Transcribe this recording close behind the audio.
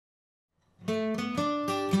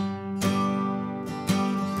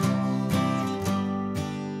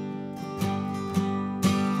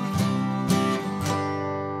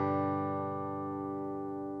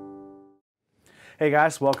Hey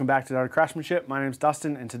guys, welcome back to Art of Craftsmanship. My name is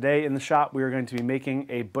Dustin, and today in the shop we are going to be making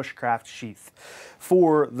a bushcraft sheath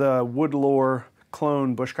for the Woodlore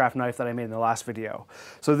clone bushcraft knife that I made in the last video.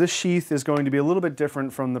 So this sheath is going to be a little bit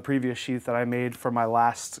different from the previous sheath that I made for my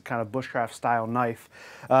last kind of bushcraft style knife.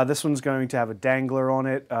 This one's going to have a dangler on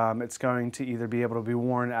it. It's going to either be able to be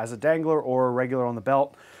worn as a dangler or regular on the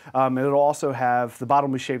belt. It'll also have, the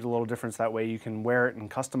bottom will be shaped a little different, so that way you can wear it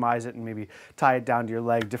and customize it and maybe tie it down to your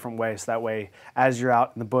leg different ways. So that way as you're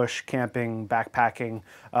out in the bush, camping, backpacking,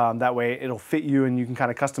 that way it'll fit you and you can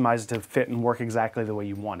kind of customize it to fit and work exactly the way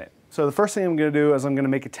you want it. So the first thing I'm going to do is I'm going to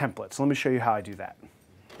make a template. So let me show you how I do that.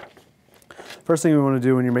 First thing we want to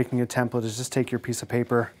do when you're making a template is just take your piece of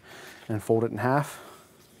paper and fold it in half,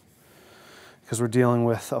 because we're dealing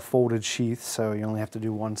with a folded sheath, so you only have to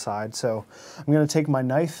do one side. So I'm going to take my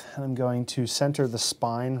knife and I'm going to center the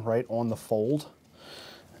spine right on the fold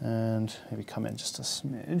and maybe come in just a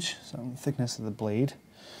smidge, so the thickness of the blade.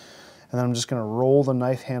 And then I'm just going to roll the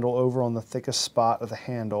knife handle over on the thickest spot of the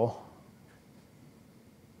handle.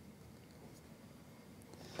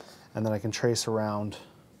 And then I can trace around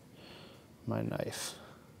my knife.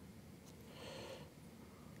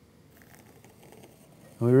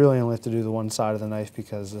 And we really only have to do the one side of the knife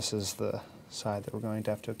because this is the side that we're going to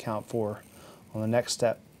have to account for on the next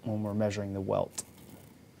step when we're measuring the welt.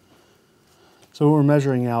 So we're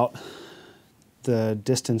measuring out the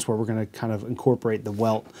distance where we're going to kind of incorporate the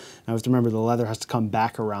welt. Now we have to remember the leather has to come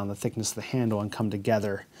back around the thickness of the handle and come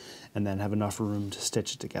together and then have enough room to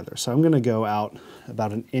stitch it together. So I'm going to go out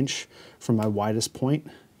about 1 inch from my widest point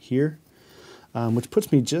here, which puts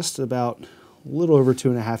me just about a little over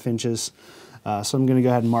 2.5 inches. So I'm going to go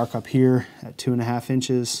ahead and mark up here at 2.5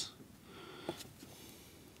 inches.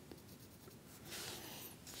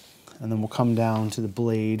 And then we'll come down to the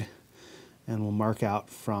blade and we'll mark out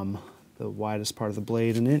from the widest part of the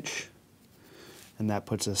blade 1 inch. And that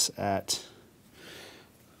puts us at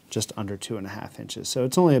just under 2.5 inches. So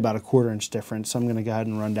it's only about a 1/4 inch difference. So I'm going to go ahead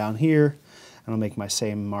and run down here and I'll make my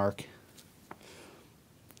same mark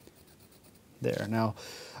there. Now,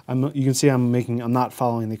 you can see I'm not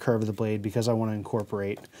following the curve of the blade because I want to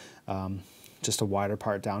incorporate just a wider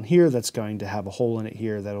part down here that's going to have a hole in it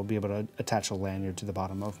here that'll be able to attach a lanyard to the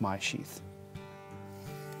bottom of my sheath.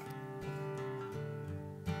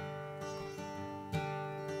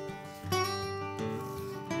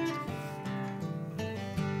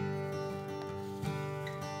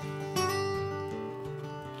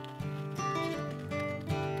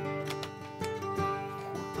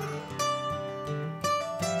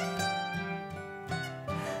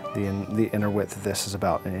 The inner width of this is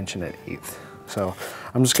about 1 1/8 inches. So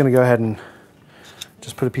I'm just going to go ahead and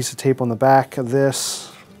just put a piece of tape on the back of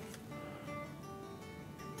this.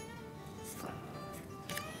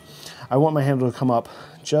 I want my handle to come up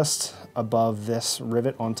just above this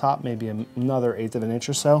rivet on top, maybe another 1/8 of an inch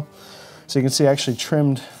or so. So you can see I actually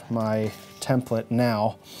trimmed my template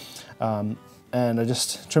now, and I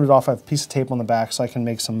just trimmed it off. I have a piece of tape on the back so I can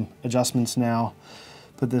make some adjustments now.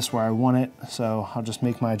 Put this where I want it, so I'll just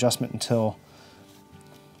make my adjustment until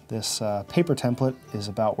this paper template is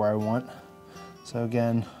about where I want. So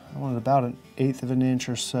again, I want it about 1/8 of an inch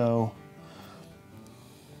or so,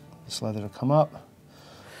 this leather to come up.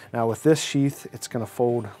 Now with this sheath, it's going to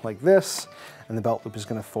fold like this, and the belt loop is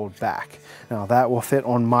going to fold back. Now that will fit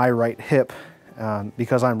on my right hip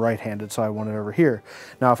because I'm right-handed, so I want it over here.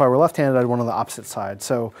 Now if I were left-handed, I'd want it on the opposite side.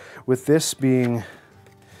 So with this being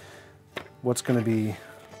what's going to be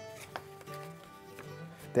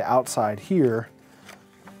the outside here,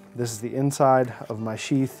 this is the inside of my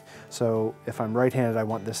sheath. So if I'm right-handed, I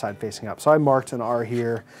want this side facing up. So I marked an R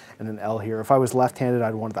here and an L here. If I was left-handed,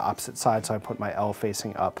 I'd want the opposite side, so I put my L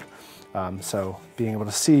facing up. So being able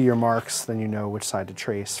to see your marks, then you know which side to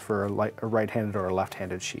trace for a right-handed or a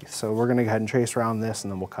left-handed sheath. So we're going to go ahead and trace around this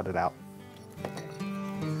and then we'll cut it out.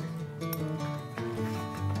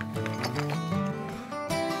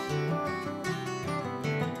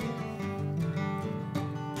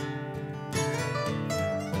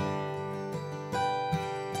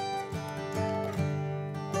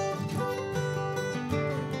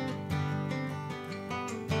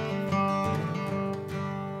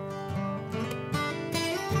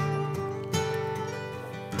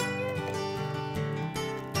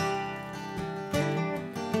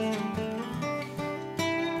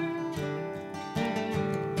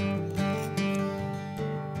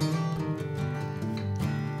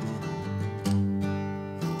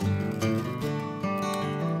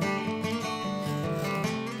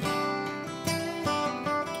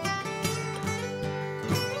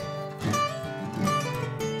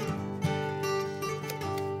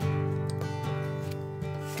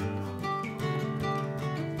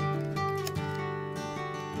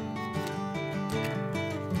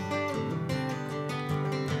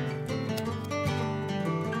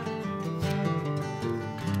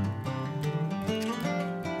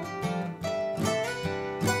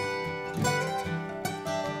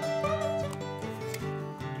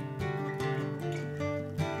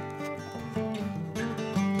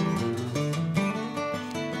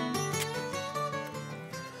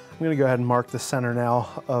 going to go ahead and mark the center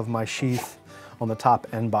now of my sheath on the top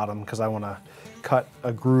and bottom because I want to cut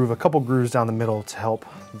a groove, a couple grooves down the middle to help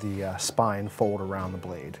the spine fold around the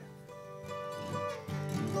blade.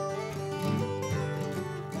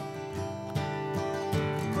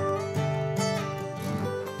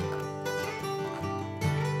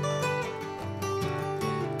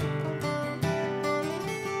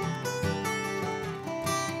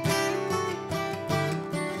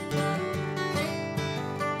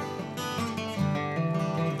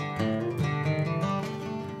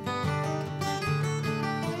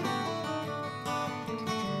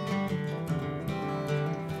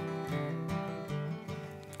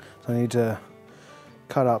 I need to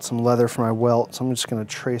cut out some leather for my welt, so I'm just going to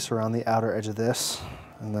trace around the outer edge of this,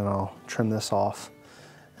 and then I'll trim this off,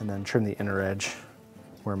 and then trim the inner edge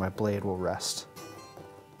where my blade will rest.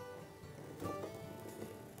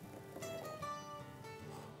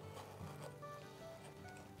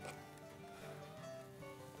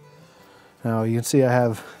 Now you can see I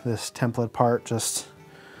have this template part just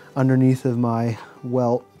underneath of my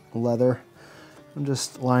welt leather. I'm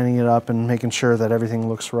just lining it up and making sure that everything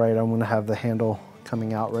looks right. I'm going to have the handle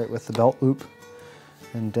coming out right with the belt loop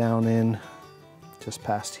and down in just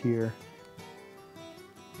past here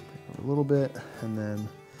a little bit, and then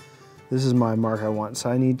this is my mark I want. So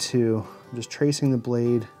I need to, I'm just tracing the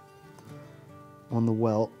blade on the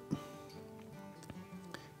welt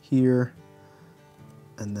here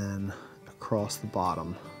and then across the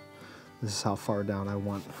bottom. This is how far down I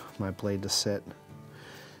want my blade to sit.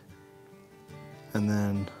 And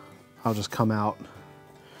then I'll just come out.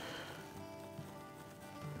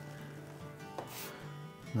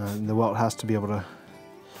 The welt has to be able to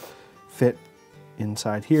fit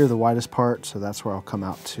inside here, the widest part, so that's where I'll come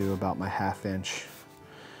out to about my 1/2 inch.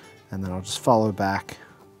 And then I'll just follow back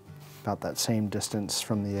about that same distance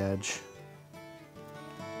from the edge.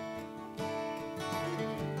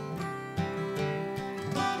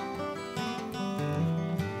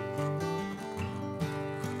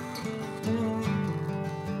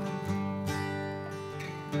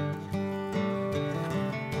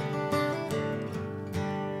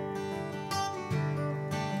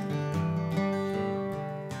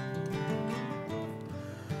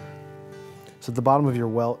 So at the bottom of your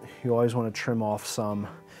welt, you always want to trim off some.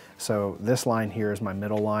 So this line here is my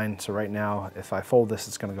middle line. So right now, if I fold this,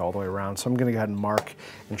 it's going to go all the way around. So I'm going to go ahead and mark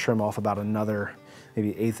and trim off about another,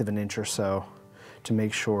 maybe 1/8 of an inch or so to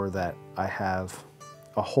make sure that I have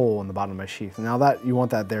a hole in the bottom of my sheath. Now that you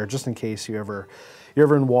want that there just in case you're ever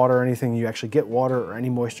in water or anything, you actually get water or any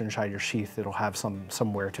moisture inside your sheath, it'll have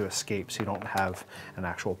somewhere to escape so you don't have an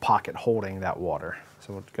actual pocket holding that water.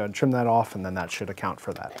 So we'll go ahead and trim that off, and then that should account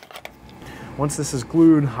for that. Once this is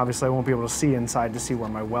glued, obviously I won't be able to see inside to see where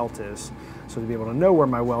my welt is. So to be able to know where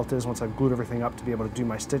my welt is, once I've glued everything up, to be able to do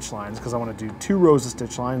my stitch lines, because I want to do 2 rows of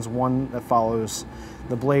stitch lines, one that follows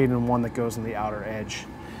the blade and one that goes on the outer edge.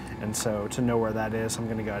 And so to know where that is, I'm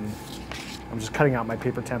going to go ahead and, I'm just cutting out my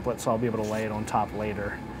paper template so I'll be able to lay it on top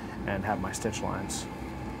later and have my stitch lines.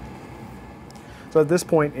 So at this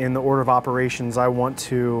point in the order of operations, I want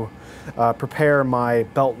to prepare my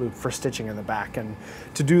belt loop for stitching in the back. And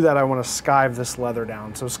to do that, I want to skive this leather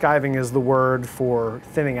down. So skiving is the word for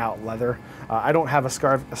thinning out leather. I don't have a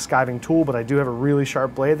skiving tool, but I do have a really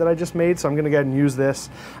sharp blade that I just made. So I'm going to go ahead and use this.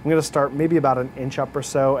 I'm going to start maybe about 1 inch up or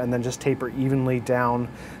so, and then just taper evenly down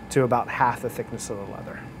to about half the thickness of the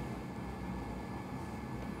leather.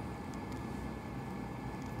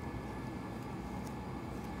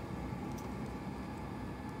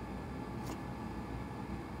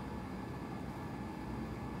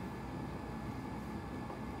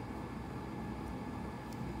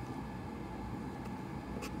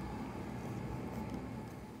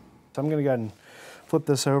 So I'm going to go ahead and flip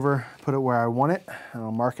this over, put it where I want it, and I'll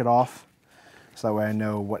mark it off so that way I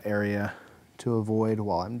know what area to avoid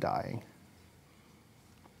while I'm dyeing.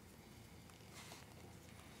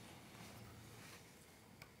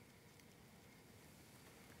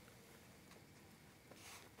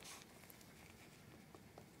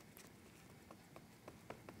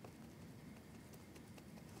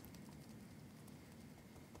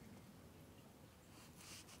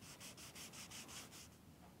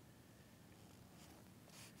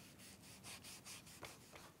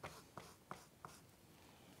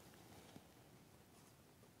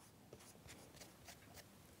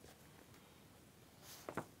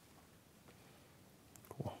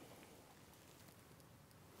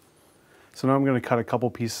 So now I'm going to cut a couple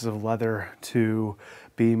pieces of leather to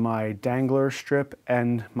be my dangler strip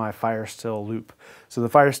and my fire steel loop. So the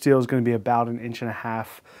fire steel is going to be about 1.5 inches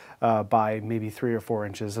by maybe 3 or 4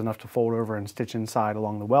 inches, enough to fold over and stitch inside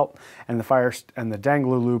along the welt. And the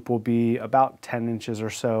dangler loop will be about 10 inches or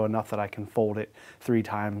so, enough that I can fold it 3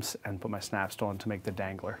 times and put my snaps on to make the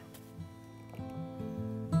dangler.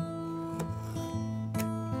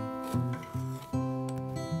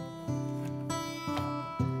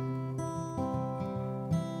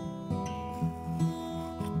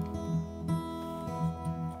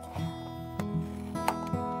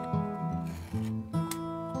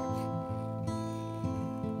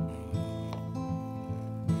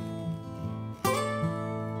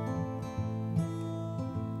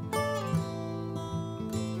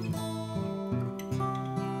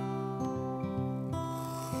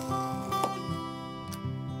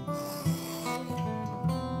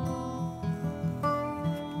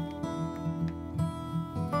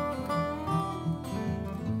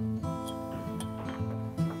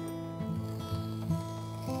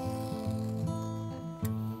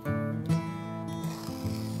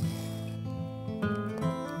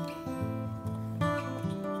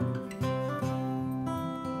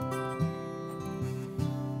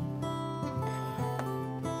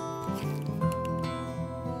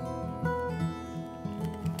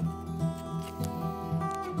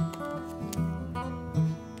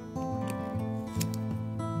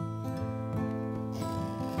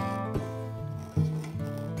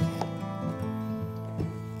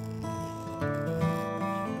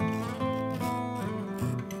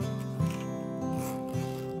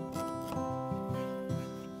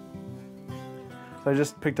 So I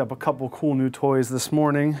just picked up a couple cool new toys this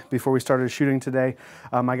morning before we started shooting today.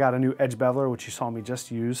 I got a new edge beveler, which you saw me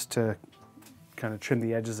just use to kind of trim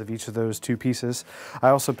the edges of each of those 2 pieces. I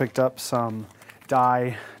also picked up some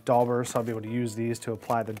dye daubers, so I'll be able to use these to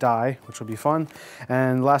apply the dye, which will be fun.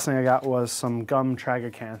 And the last thing I got was some gum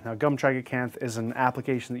tragacanth. Now, gum tragacanth is an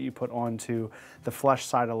application that you put onto the flesh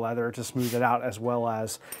side of leather to smooth it out, as well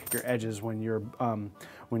as your edges when you're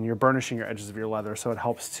burnishing your edges of your leather. So it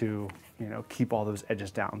helps to, you know, keep all those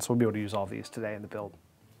edges down. So we'll be able to use all these today in the build.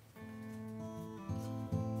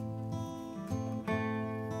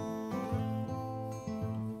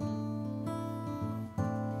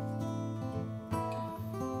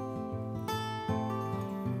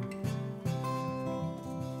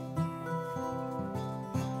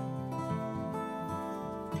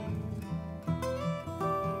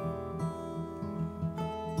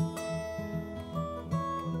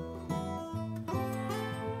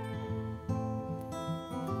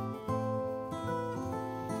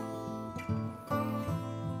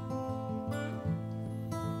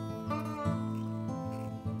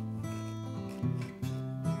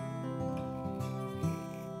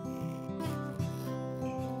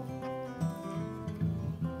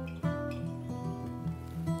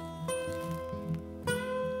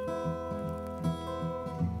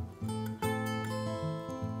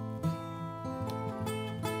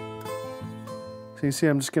 So you see,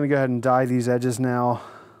 I'm just going to go ahead and dye these edges now,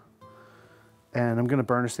 and I'm going to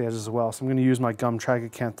burnish the edges as well. So I'm going to use my gum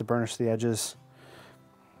tragacanth to burnish the edges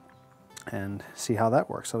and see how that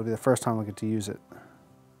works. So it'll be the first time I get to use it.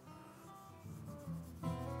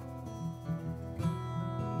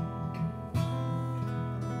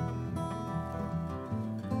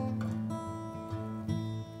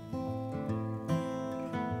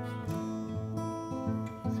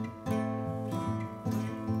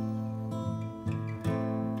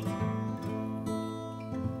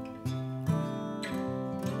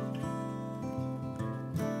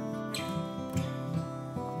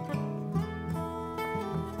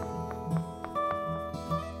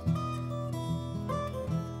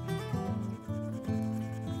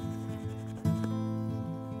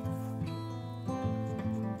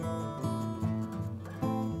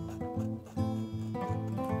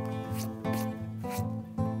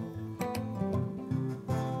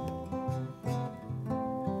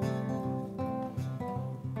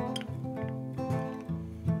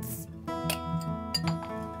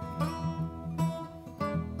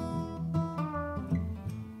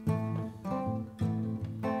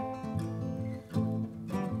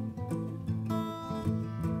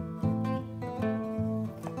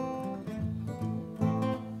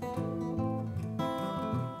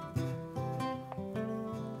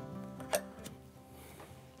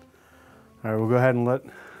 All right, we'll go ahead and let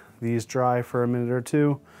these dry for a minute or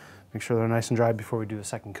two. Make sure they're nice and dry before we do the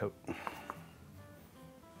second coat.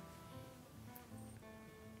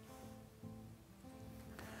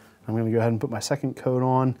 I'm going to go ahead and put my second coat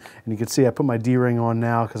on, and you can see I put my D-ring on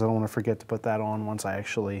now because I don't want to forget to put that on once I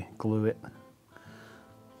actually glue it.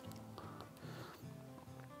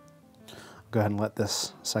 Go ahead and let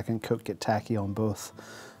this second coat get tacky on both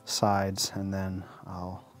sides, and then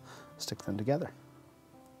I'll stick them together.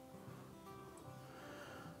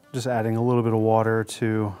 Just adding a little bit of water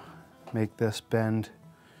to make this bend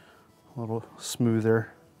a little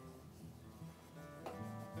smoother.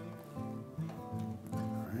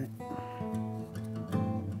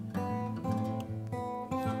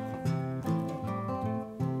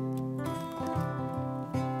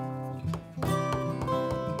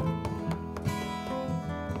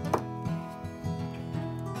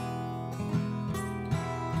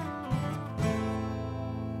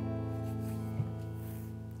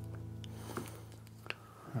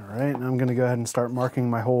 All right, and I'm going to go ahead and start marking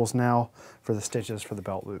my holes now for the stitches for the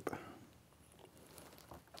belt loop.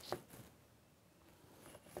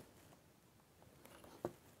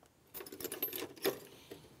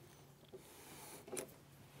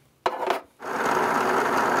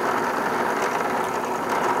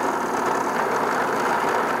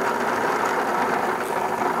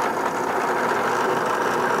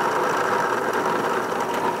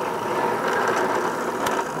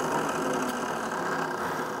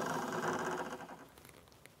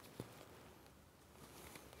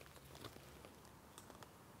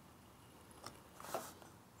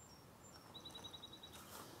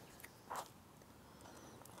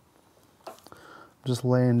 Just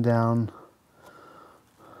laying down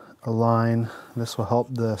a line. This will help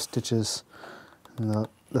the stitches and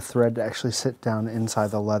the thread to actually sit down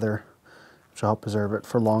inside the leather, which will help preserve it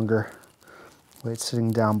for longer. The way it's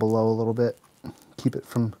sitting down below a little bit, keep it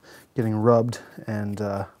from getting rubbed and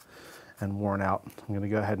worn out. I'm going to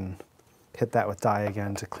go ahead and hit that with dye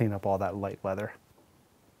again to clean up all that light leather.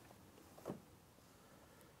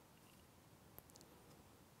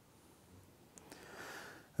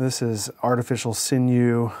 This is artificial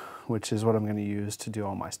sinew, which is what I'm going to use to do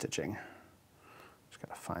all my stitching. Just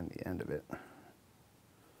got to find the end of it. There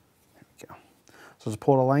we go. So just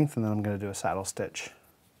pull it a length, and then I'm going to do a saddle stitch.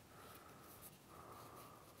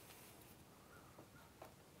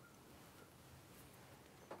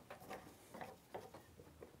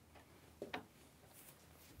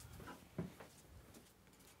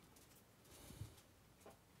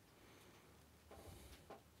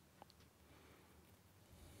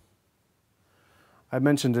 I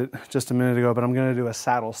mentioned it just a minute ago, but I'm going to do a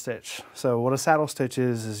saddle stitch. So what a saddle stitch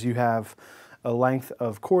is you have a length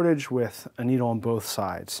of cordage with a needle on both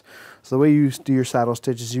sides. So the way you do your saddle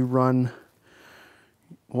stitch is you run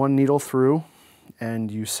one needle through and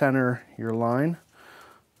you center your line.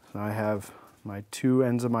 So I have my two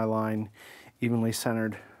ends of my line evenly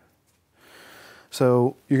centered.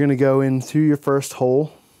 So you're going to go in through your first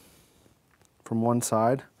hole from one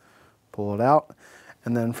side, pull it out.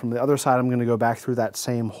 And then from the other side, I'm going to go back through that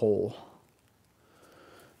same hole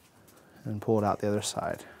and pull it out the other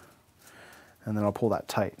side. And then I'll pull that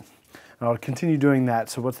tight. And I'll continue doing that.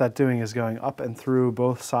 So what that's doing is going up and through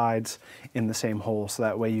both sides in the same hole. So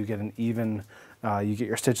that way you get an even, you get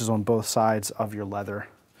your stitches on both sides of your leather.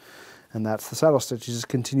 And that's the saddle stitch. You just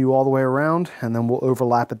continue all the way around, and then we'll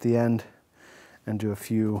overlap at the end and do a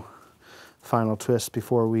few final twists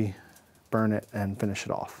before we burn it and finish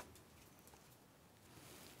it off.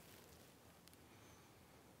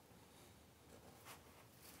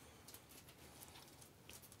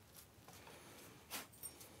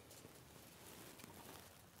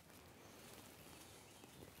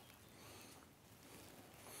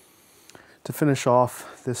 To finish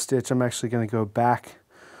off this stitch, I'm actually going to go back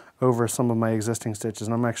over some of my existing stitches,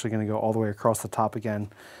 and I'm actually going to go all the way across the top again,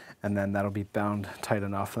 and then that'll be bound tight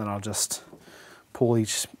enough. And then I'll just pull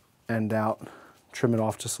each end out, trim it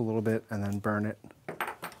off just a little bit, and then burn it,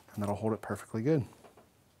 and that'll hold it perfectly good.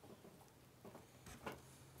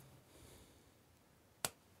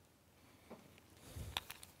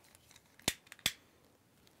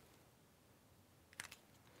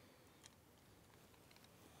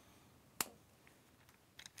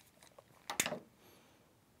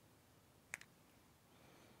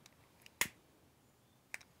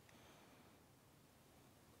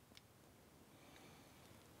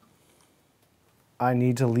 I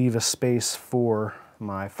need to leave a space for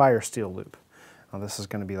my fire steel loop. Now this is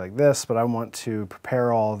going to be like this, but I want to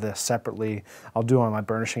prepare all of this separately. I'll do all my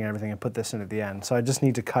burnishing and everything and put this in at the end. So I just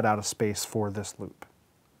need to cut out a space for this loop.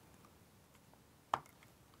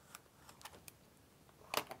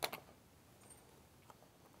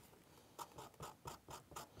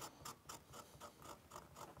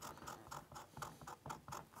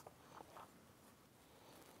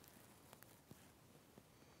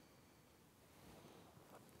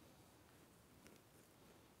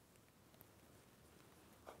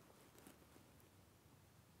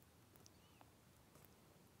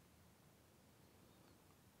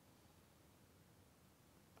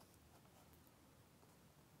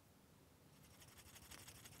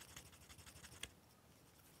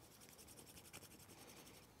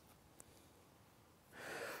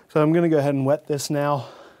 So I'm going to go ahead and wet this now,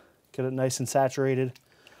 get it nice and saturated.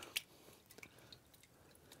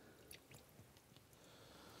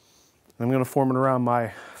 I'm going to form it around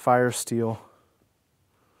my fire steel.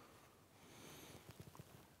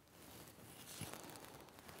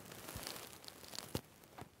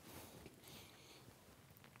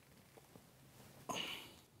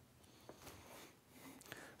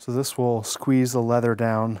 So this will squeeze the leather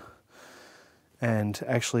down and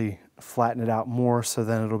actually flatten it out more, so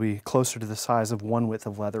then it'll be closer to the size of one width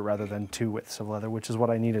of leather rather than two widths of leather, which is what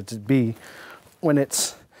I need it to be when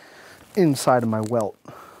it's inside of my welt.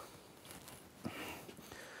 And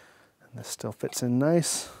this still fits in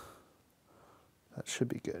nice. That should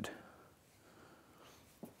be good.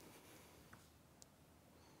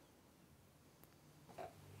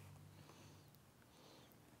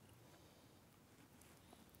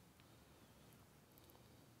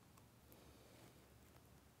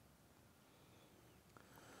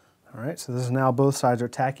 All right, so this is now both sides are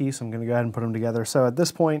tacky, so I'm going to go ahead and put them together. So at this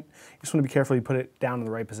point, you just want to be careful you put it down in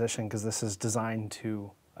the right position, because this is designed to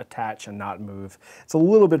attach and not move. It's a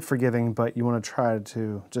little bit forgiving, but you want to try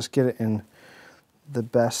to just get it in the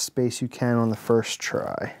best space you can on the first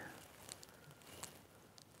try.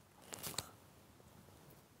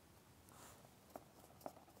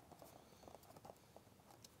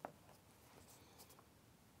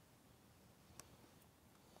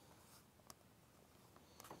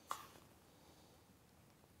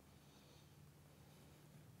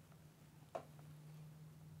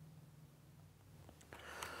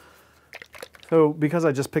 So because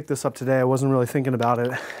I just picked this up today, I wasn't really thinking about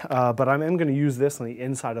it, but I am going to use this on the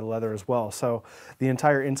inside of the leather as well. So the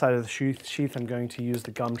entire inside of the sheath, I'm going to use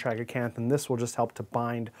the gum tragacanth, and this will just help to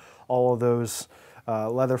bind all of those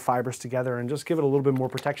leather fibers together and just give it a little bit more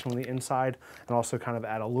protection on the inside, and also kind of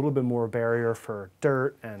add a little bit more barrier for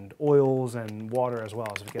dirt and oils and water as well.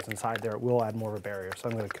 As it gets inside there, it will add more of a barrier. So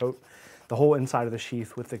I'm going to coat the whole inside of the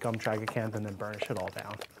sheath with the gum tragacanth and then burnish it all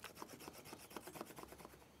down.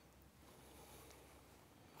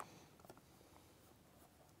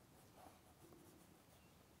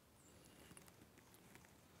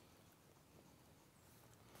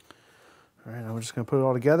 All right, now we're just going to put it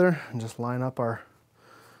all together and just line up our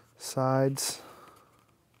sides.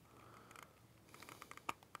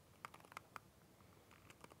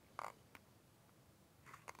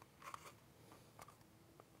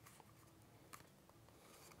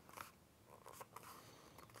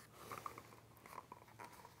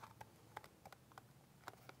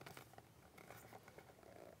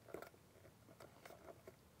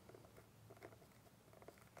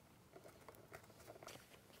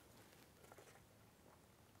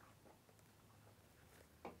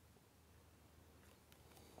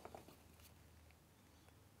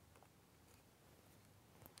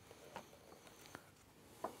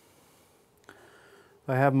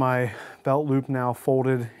 I have my belt loop now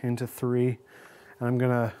folded into 3, and I'm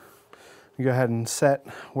gonna go ahead and set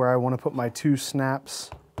where I want to put my 2 snaps.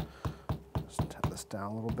 Just tap this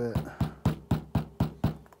down a little bit.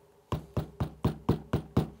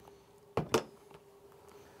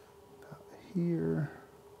 About here.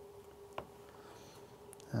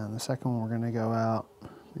 And the second one we're gonna go out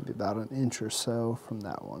maybe about an inch or so from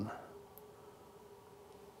that one.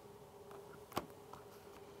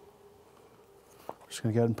 Just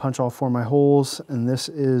gonna go ahead and punch all 4 of my holes, and this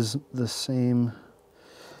is the same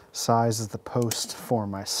size as the post for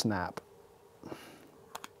my snap.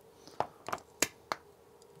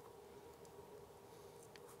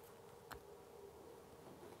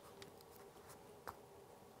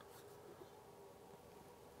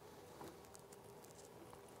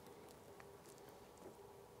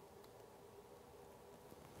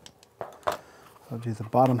 I'll do the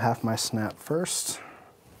bottom half of my snap first. So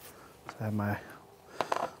I have my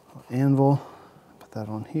anvil, put that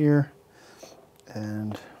on here,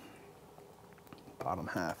 and bottom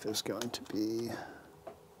half is going to be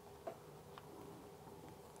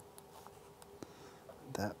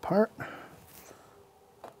that part.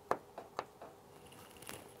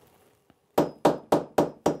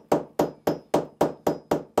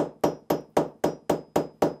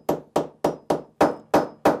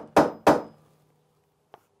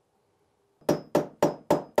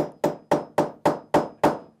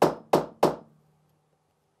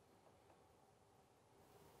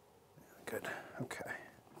 Good, okay.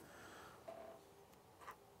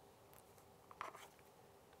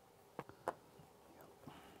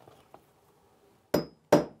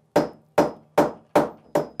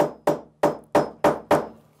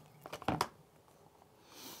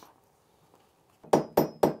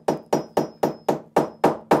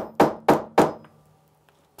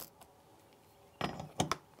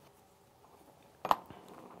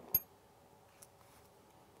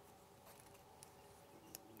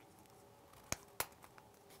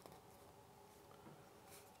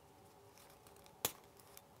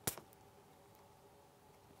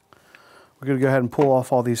 We're going to go ahead and pull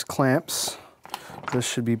off all these clamps. This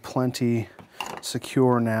should be plenty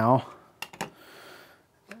secure now.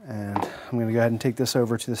 And I'm going to go ahead and take this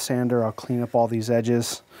over to the sander. I'll clean up all these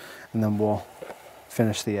edges, and then we'll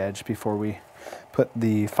finish the edge before we put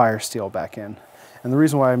the fire steel back in. And the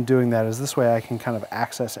reason why I'm doing that is this way I can kind of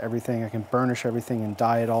access everything. I can burnish everything and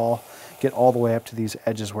dye it all, get all the way up to these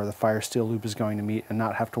edges where the fire steel loop is going to meet, and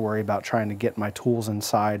not have to worry about trying to get my tools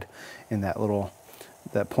inside in that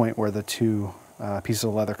point where the two pieces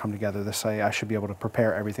of leather come together. This way I should be able to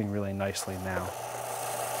prepare everything really nicely now.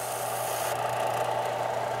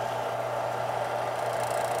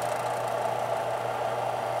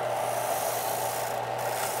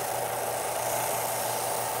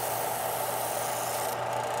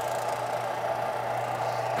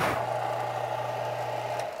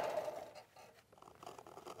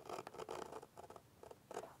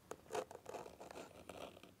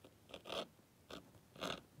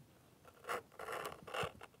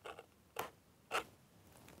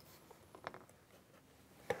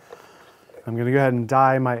 I'm going to go ahead and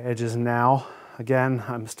dye my edges now. Again,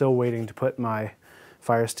 I'm still waiting to put my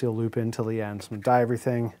fire steel loop in till the end. So I'm going to dye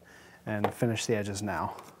everything and finish the edges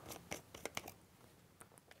now.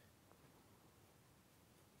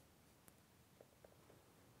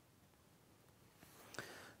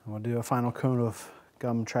 And we'll do a final coat of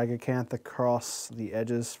gum tragacanth across the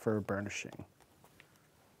edges for burnishing.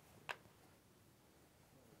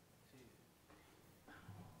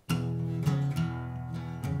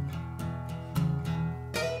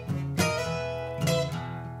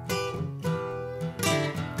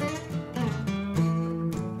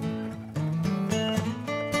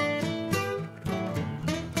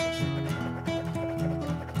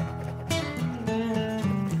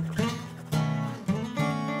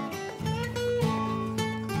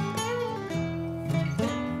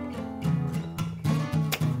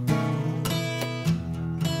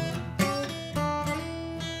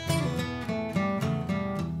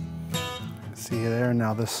 See there,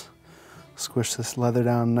 now squish this leather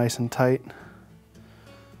down nice and tight.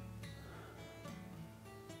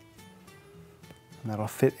 And that'll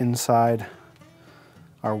fit inside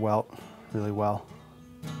our welt really well.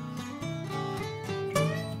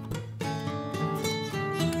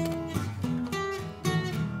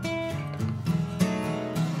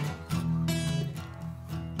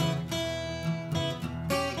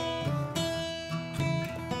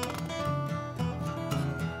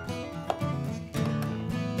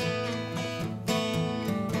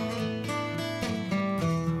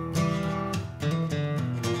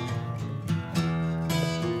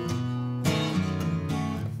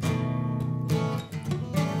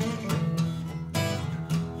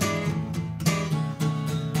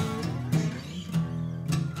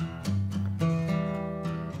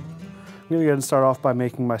 I'm going to go ahead and start off by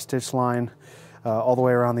making my stitch line all the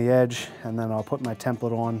way around the edge, and then I'll put my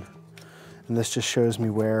template on, and this just shows me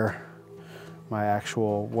where my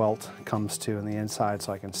actual welt comes to in the inside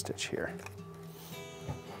so I can stitch here.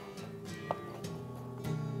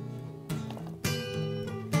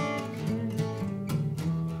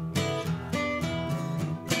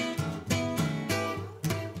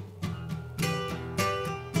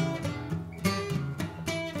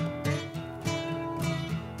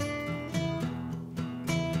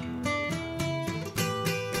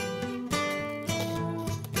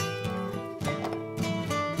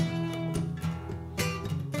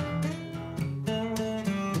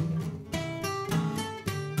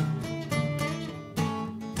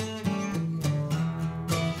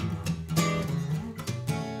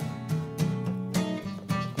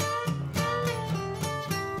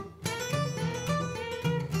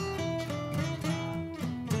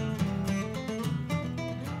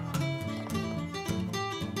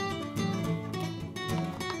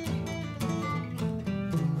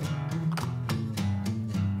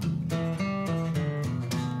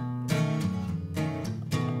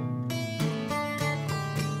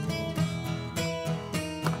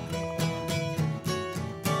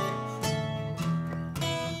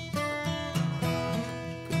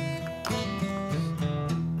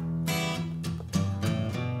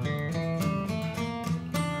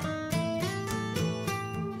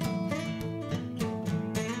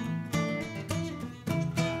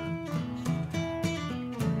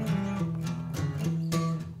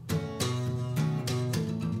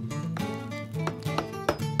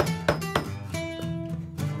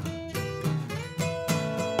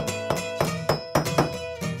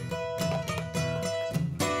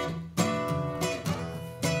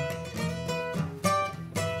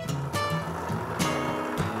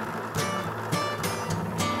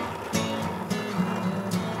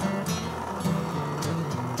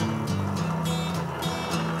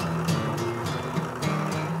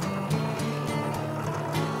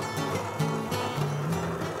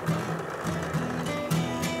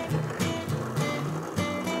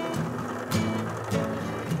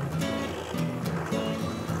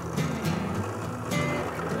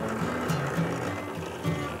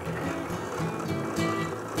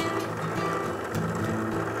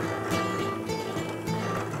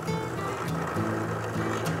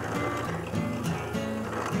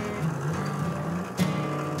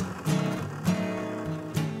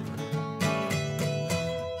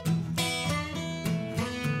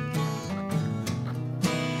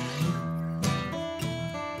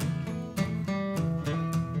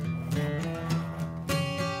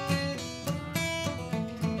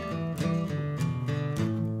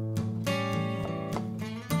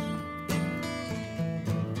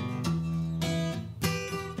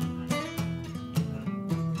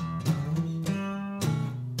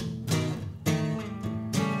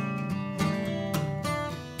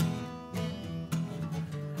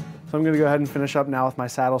 So I'm going to go ahead and finish up now with my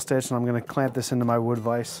saddle stitch, and I'm going to clamp this into my wood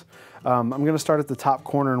vise. I'm going to start at the top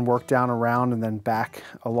corner and work down around and then back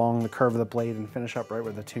along the curve of the blade and finish up right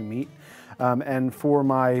where the two meet. And for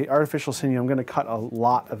my artificial sinew, I'm going to cut a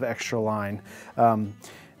lot of extra line.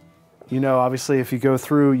 You know, obviously if you go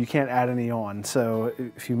through, you can't add any on. So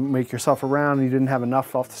if you make yourself a round and you didn't have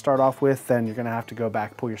enough to start off with, then you're gonna have to go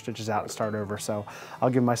back, pull your stitches out and start over. So I'll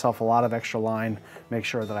give myself a lot of extra line, make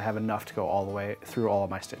sure that I have enough to go all the way through all of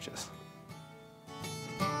my stitches.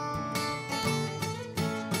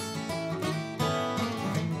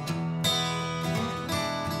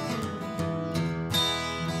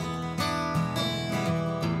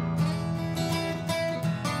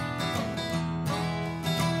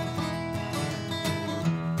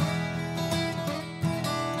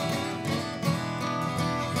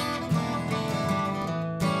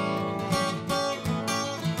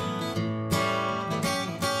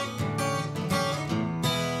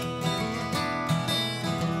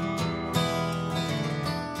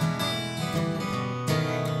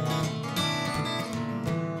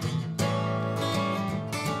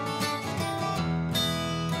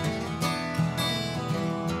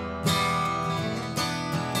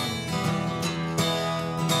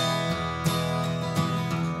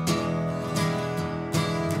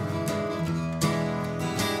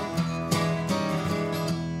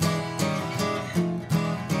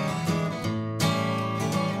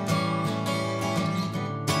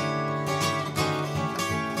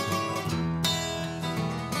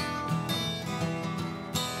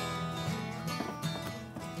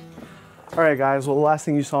 All right guys, well the last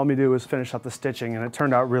thing you saw me do was finish up the stitching, and it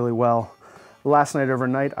turned out really well. Last night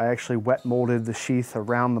overnight I actually wet molded the sheath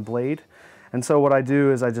around the blade, and so what I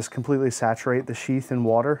do is I just completely saturate the sheath in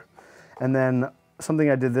water, and then something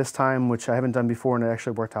I did this time, which I haven't done before and it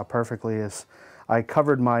actually worked out perfectly, is I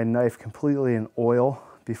covered my knife completely in oil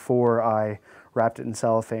before I wrapped it in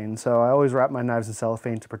cellophane. So I always wrap my knives in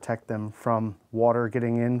cellophane to protect them from water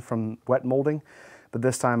getting in from wet molding. But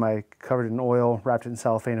this time I covered it in oil, wrapped it in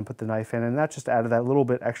cellophane, and put the knife in, and that just added that little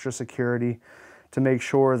bit extra security to make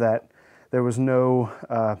sure that there was no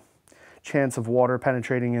chance of water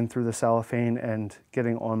penetrating in through the cellophane and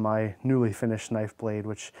getting on my newly finished knife blade,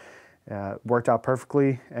 which worked out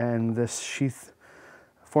perfectly, and this sheath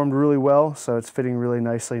formed really well, so it's fitting really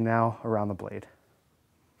nicely now around the blade.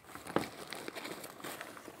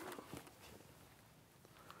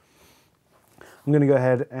 I'm going to go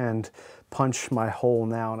ahead and punch my hole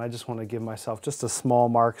now, and I just want to give myself just a small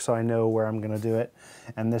mark so I know where I'm going to do it.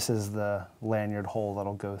 And this is the lanyard hole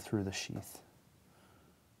that'll go through the sheath.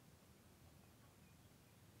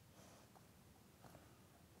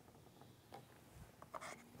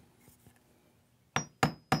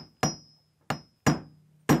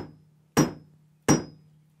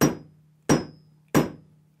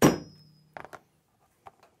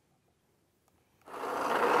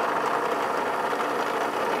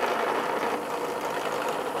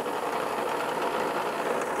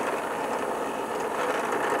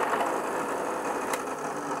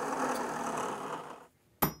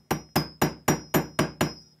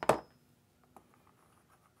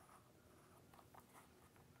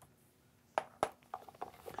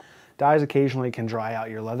 Dyes occasionally can dry out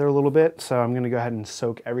your leather a little bit, so I'm going to go ahead and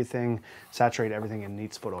soak everything, saturate everything in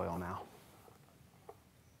neat's foot oil now.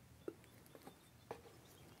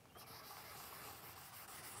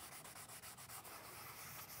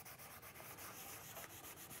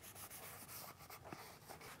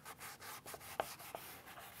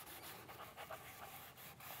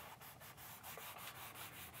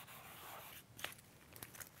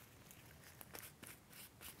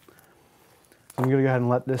 I'm going to go ahead and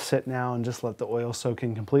let this sit now and just let the oil soak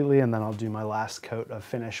in completely, and then I'll do my last coat of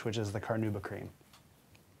finish, which is the carnauba cream.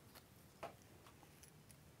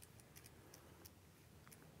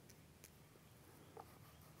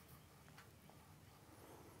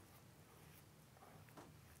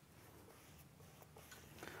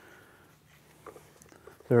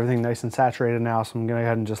 Everything nice and saturated now, so I'm going to go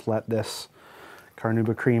ahead and just let this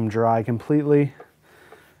carnauba cream dry completely,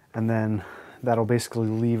 and then that'll basically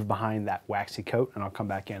leave behind that waxy coat, and I'll come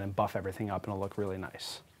back in and buff everything up and it'll look really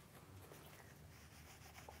nice.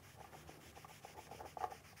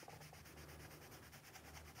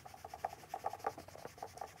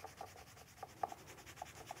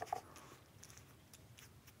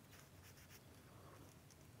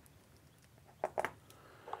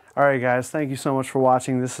 All right guys, thank you so much for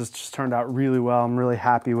watching. This has just turned out really well. I'm really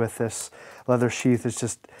happy with this leather sheath. It's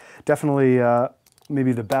just definitely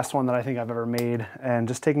maybe the best one that I think I've ever made, and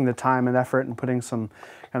just taking the time and effort and putting some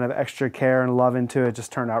kind of extra care and love into it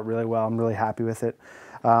just turned out really well. I'm really happy with it.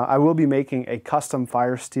 I will be making a custom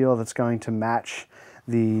fire steel that's going to match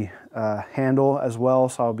the handle as well,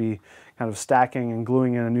 so I'll be kind of stacking and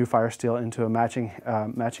gluing in a new fire steel into a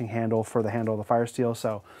matching handle for the handle of the fire steel.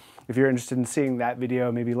 So if you're interested in seeing that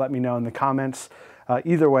video, maybe let me know in the comments.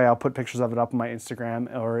 Either way, I'll put pictures of it up on my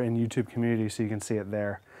Instagram or in YouTube community so you can see it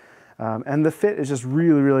there. And the fit is just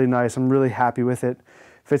really, really nice. I'm really happy with it.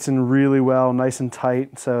 Fits in really well, nice and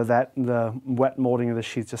tight, so that the wet molding of the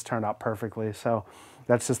sheath just turned out perfectly. So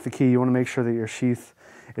that's just the key. You want to make sure that your sheath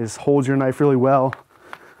holds your knife really well.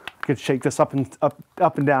 You could shake this up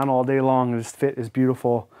and down all day long, and this fit is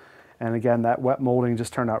beautiful. And again, that wet molding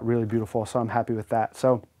just turned out really beautiful, so I'm happy with that.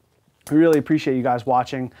 So we really appreciate you guys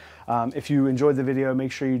watching. If you enjoyed the video,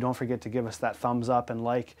 make sure you don't forget to give us that thumbs up and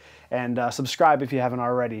like, and subscribe if you haven't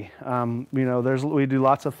already. You know, we do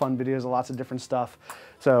lots of fun videos, lots of different stuff.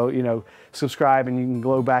 So, you know, subscribe and you can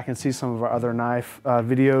go back and see some of our other knife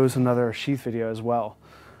videos, another sheath video as well.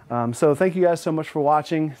 So thank you guys so much for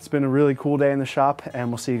watching. It's been a really cool day in the shop, and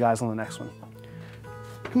we'll see you guys on the next one.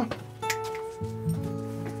 Come on.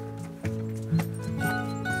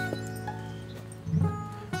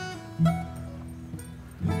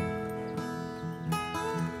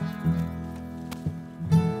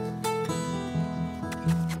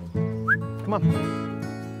 Come on.